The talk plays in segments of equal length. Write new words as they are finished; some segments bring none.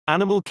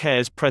Animal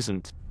cares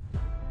present.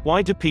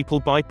 Why do people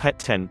buy pet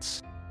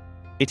tents?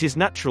 It is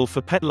natural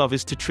for pet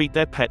lovers to treat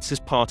their pets as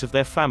part of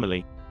their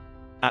family.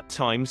 At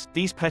times,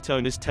 these pet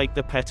owners take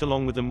their pet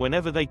along with them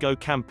whenever they go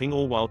camping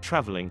or while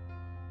traveling.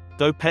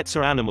 Though pets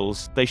are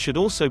animals, they should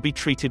also be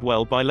treated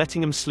well by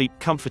letting them sleep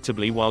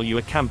comfortably while you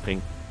are camping.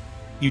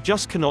 You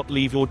just cannot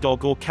leave your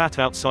dog or cat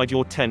outside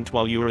your tent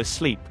while you are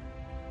asleep.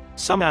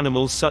 Some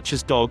animals such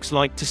as dogs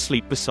like to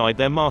sleep beside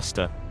their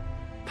master.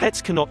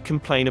 Pets cannot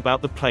complain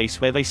about the place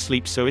where they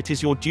sleep, so it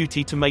is your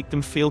duty to make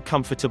them feel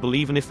comfortable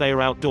even if they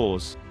are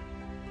outdoors.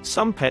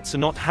 Some pets are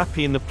not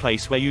happy in the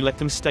place where you let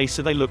them stay,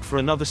 so they look for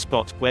another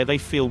spot where they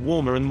feel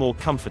warmer and more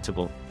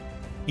comfortable.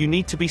 You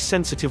need to be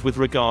sensitive with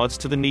regards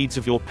to the needs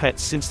of your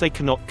pets, since they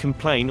cannot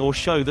complain or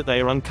show that they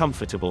are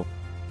uncomfortable.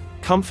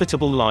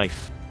 Comfortable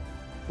life.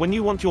 When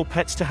you want your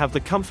pets to have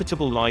the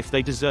comfortable life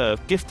they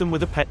deserve, gift them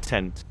with a pet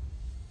tent.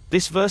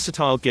 This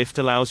versatile gift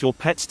allows your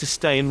pets to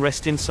stay and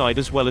rest inside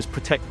as well as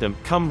protect them,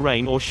 come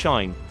rain or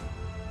shine.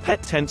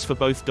 Pet tents for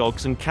both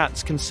dogs and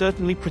cats can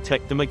certainly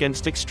protect them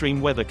against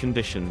extreme weather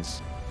conditions.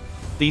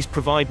 These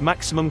provide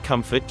maximum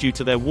comfort due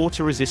to their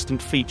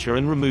water-resistant feature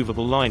and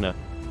removable liner.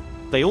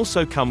 They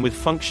also come with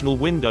functional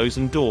windows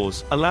and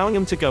doors, allowing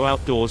them to go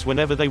outdoors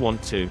whenever they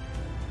want to.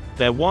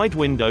 Their wide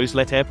windows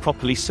let air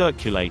properly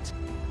circulate.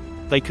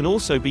 They can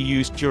also be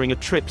used during a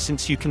trip,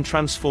 since you can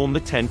transform the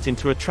tent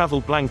into a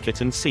travel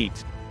blanket and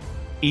seat.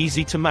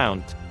 Easy to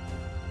mount.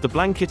 The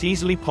blanket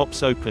easily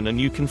pops open and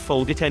you can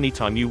fold it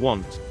anytime you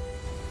want.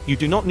 You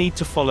do not need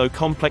to follow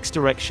complex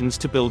directions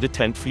to build a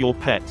tent for your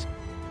pet.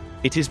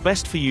 It is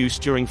best for use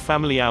during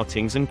family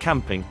outings and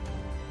camping.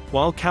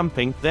 While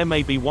camping, there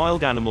may be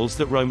wild animals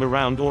that roam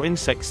around or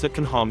insects that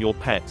can harm your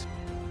pet.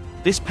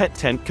 This pet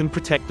tent can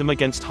protect them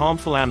against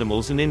harmful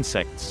animals and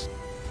insects.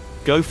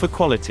 Go for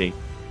quality.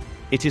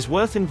 It is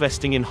worth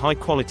investing in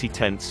high-quality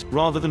tents,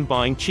 rather than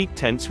buying cheap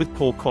tents with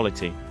poor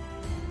quality.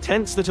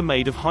 Tents that are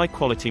made of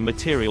high-quality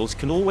materials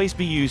can always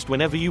be used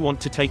whenever you want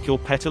to take your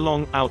pet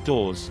along,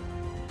 outdoors.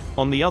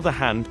 On the other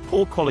hand,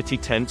 poor-quality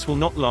tents will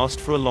not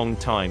last for a long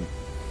time.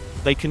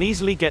 They can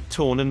easily get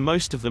torn and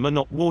most of them are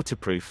not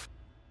waterproof.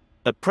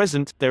 At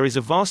present, there is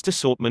a vast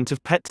assortment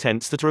of pet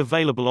tents that are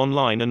available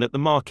online and at the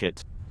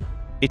market.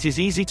 It is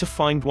easy to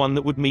find one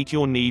that would meet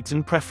your needs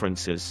and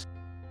preferences.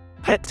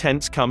 Pet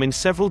tents come in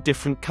several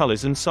different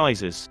colors and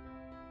sizes.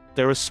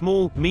 There are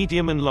small,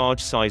 medium and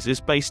large sizes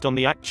based on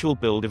the actual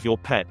build of your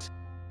pet.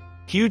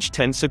 Huge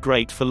tents are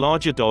great for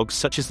larger dogs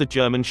such as the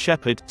German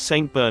Shepherd,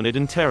 Saint Bernard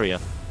and Terrier.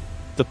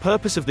 The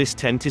purpose of this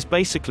tent is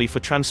basically for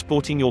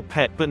transporting your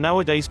pet, but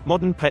nowadays,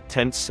 modern pet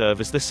tents serve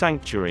as the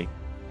sanctuary.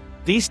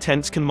 These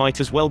tents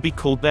might as well be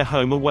called their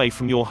home away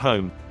from your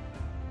home.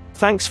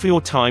 Thanks for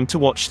your time to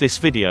watch this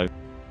video.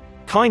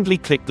 Kindly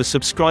click the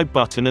subscribe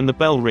button and the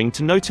bell ring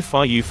to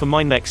notify you for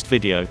my next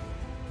video.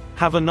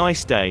 Have a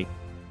nice day.